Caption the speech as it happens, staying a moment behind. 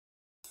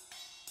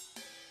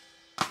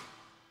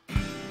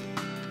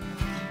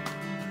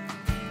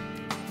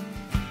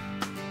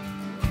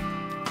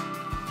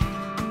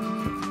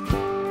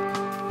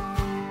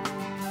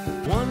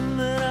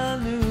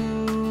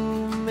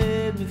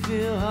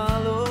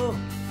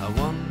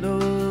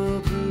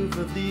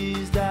of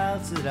these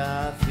doubts that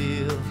I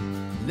feel.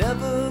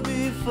 Never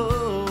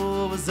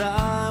before was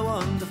I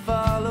one to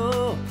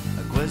follow.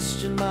 I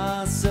question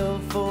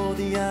myself for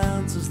the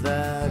answers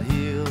that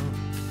heal.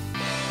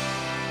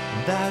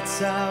 And that's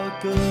how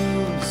it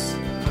goes.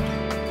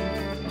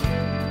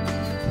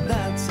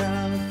 That's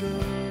how it goes.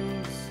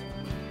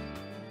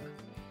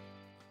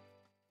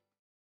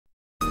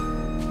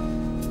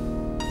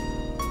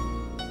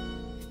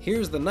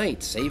 Here's the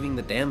knight saving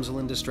the damsel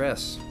in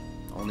distress.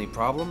 Only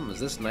problem is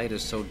this knight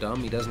is so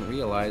dumb he doesn't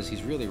realize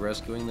he's really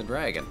rescuing the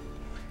dragon.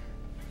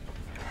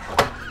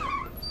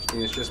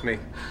 It's just me.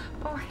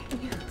 Oh,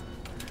 hey.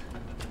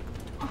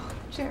 Oh,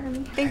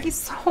 Jeremy, thank you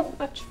so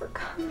much for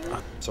coming.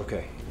 It's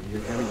okay.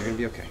 You're gonna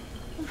be okay.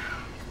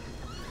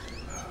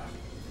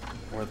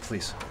 Where are the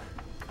police?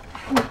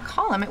 I didn't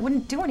call him. It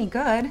wouldn't do any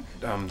good.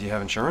 Do you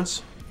have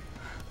insurance?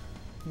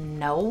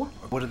 No.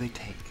 What do they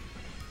take?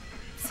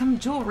 Some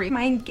jewelry,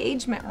 my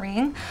engagement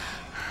ring.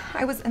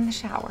 I was in the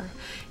shower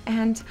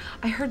and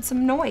I heard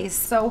some noise,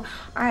 so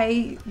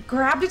I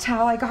grabbed a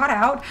towel, I got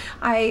out,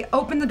 I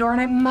opened the door,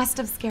 and I must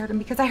have scared him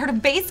because I heard a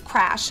bass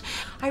crash.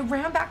 I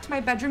ran back to my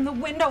bedroom, the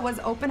window was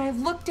open, I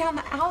looked down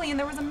the alley and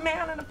there was a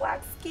man in a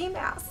black ski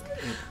mask.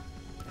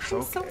 It's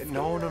okay.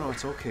 No,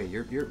 it's okay.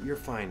 You're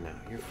fine now.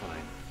 You're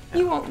fine.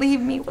 You won't leave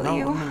me, will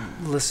you? No,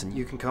 listen,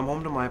 you can come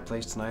home to my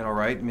place tonight, all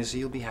right?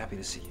 Missy will be happy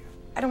to see you.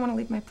 I don't want to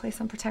leave my place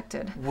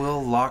unprotected.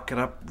 We'll lock it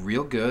up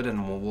real good,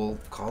 and we'll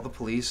call the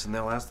police, and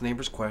they'll ask the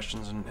neighbors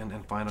questions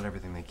and find out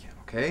everything they can,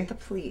 okay? The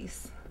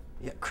police?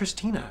 Yeah,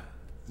 Christina,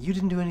 you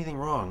didn't do anything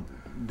wrong.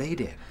 They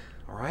did,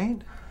 all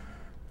right?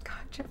 God,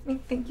 Jeremy,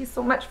 thank you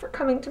so much for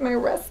coming to my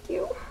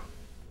rescue.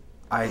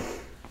 I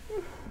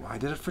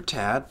did it for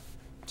Tad,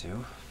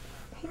 too.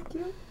 Thank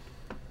you.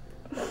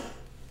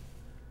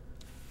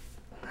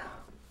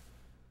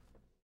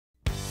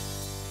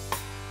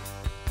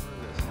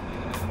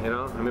 You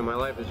know, I mean, my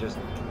life is just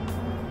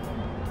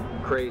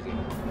crazy,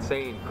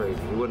 insane crazy.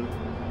 You wouldn't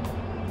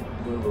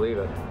believe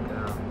it.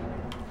 Yeah.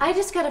 I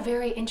just got a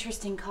very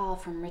interesting call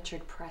from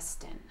Richard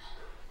Preston.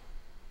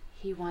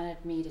 He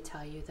wanted me to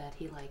tell you that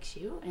he likes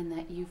you and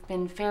that you've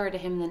been fairer to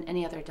him than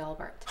any other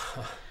Delbert.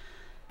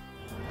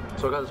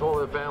 So I got this whole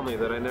other family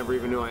that I never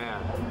even knew I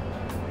had.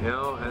 You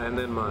know, and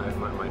then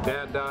my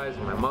dad dies,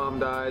 and my mom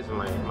dies, and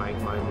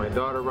my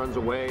daughter runs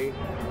away.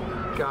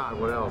 God,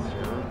 what else,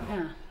 you know?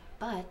 Yeah,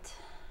 but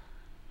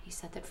he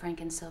said that Frank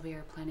and Sylvia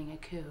are planning a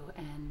coup,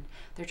 and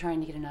they're trying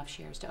to get enough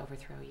shares to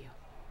overthrow you.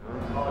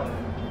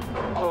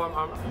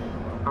 Oh,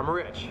 I'm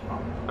rich.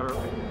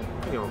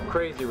 I'm,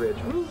 crazy rich.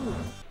 Woo.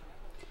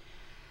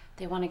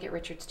 They want to get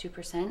Richard's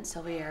 2%.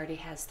 Sylvia already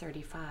has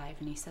 35,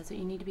 and he says that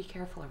you need to be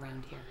careful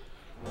around here.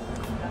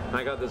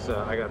 I got this.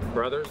 I got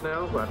brothers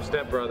now. I have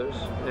stepbrothers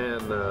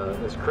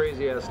and this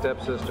crazy-ass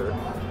stepsister.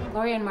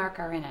 Gloria and Mark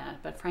are in it,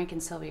 but Frank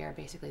and Sylvia are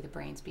basically the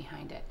brains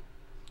behind it.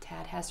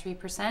 Tad has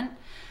 3%,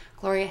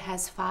 Gloria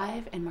has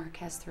 5, and Mark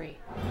has 3.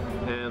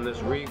 And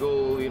this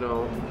regal,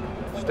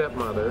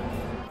 stepmother.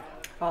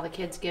 If all the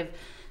kids give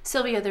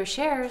Sylvia their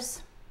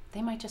shares,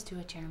 they might just do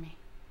it, Jeremy.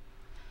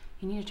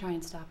 You need to try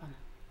and stop them.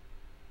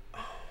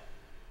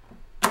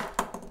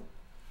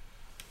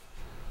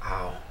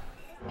 Ow.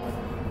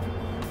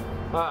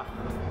 Ah,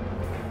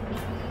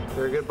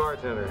 you're a good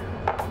bartender.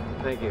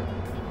 Thank you.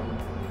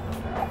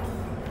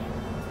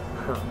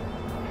 Huh.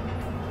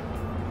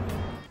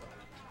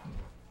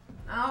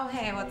 Oh,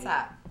 hey, what's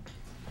up?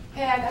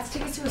 Hey, I got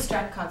tickets to a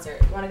Stripe concert.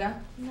 You wanna go?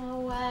 No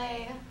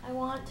way. I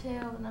want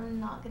to, but I'm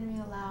not gonna be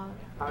allowed.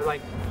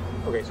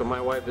 Okay, so my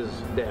wife is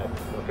dead,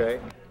 okay?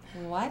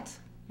 What?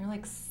 You're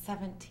like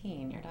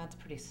 17. Your dad's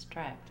pretty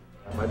strict.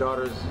 My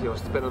daughter's,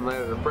 spending the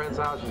night at a friend's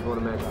house. She's going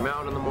to Magic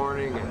Mountain in the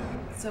morning.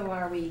 So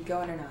are we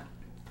going or not?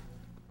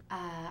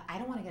 I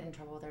don't want to get in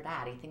trouble with her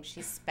dad. He thinks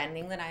she's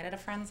spending the night at a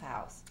friend's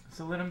house.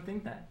 So let him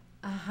think that.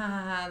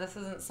 This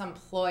isn't some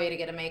ploy to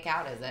get a make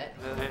out, is it?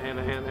 And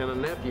a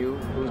nephew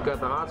who's got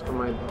the hots for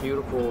my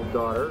beautiful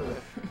daughter.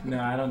 No,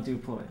 I don't do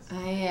ploys.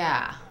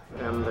 Yeah.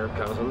 And their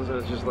cousins, and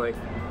it's just like,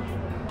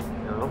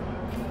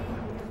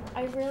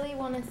 I really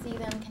want to see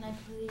them. Can I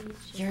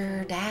please?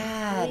 Your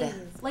dad.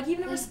 Please. Like, you've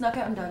never snuck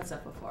out and done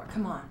stuff before.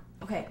 Come on.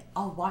 Okay,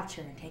 I'll watch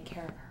her and take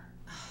care of her.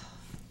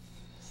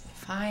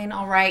 Fine,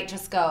 all right,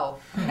 just go.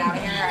 Get out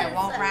of here. I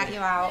won't rat you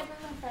out.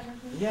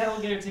 Yeah, we'll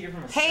get a ticket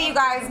from us. Hey, you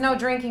guys, no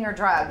drinking or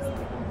drugs.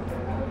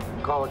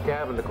 Call a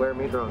cab and declare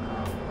me drunk.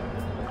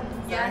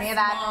 Is there any of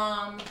that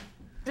Mom.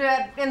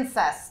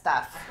 incest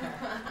stuff?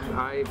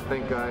 I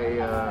think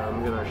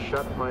I'm gonna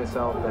shut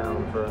myself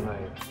down for a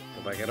night.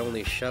 If I could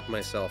only shut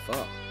myself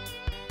up.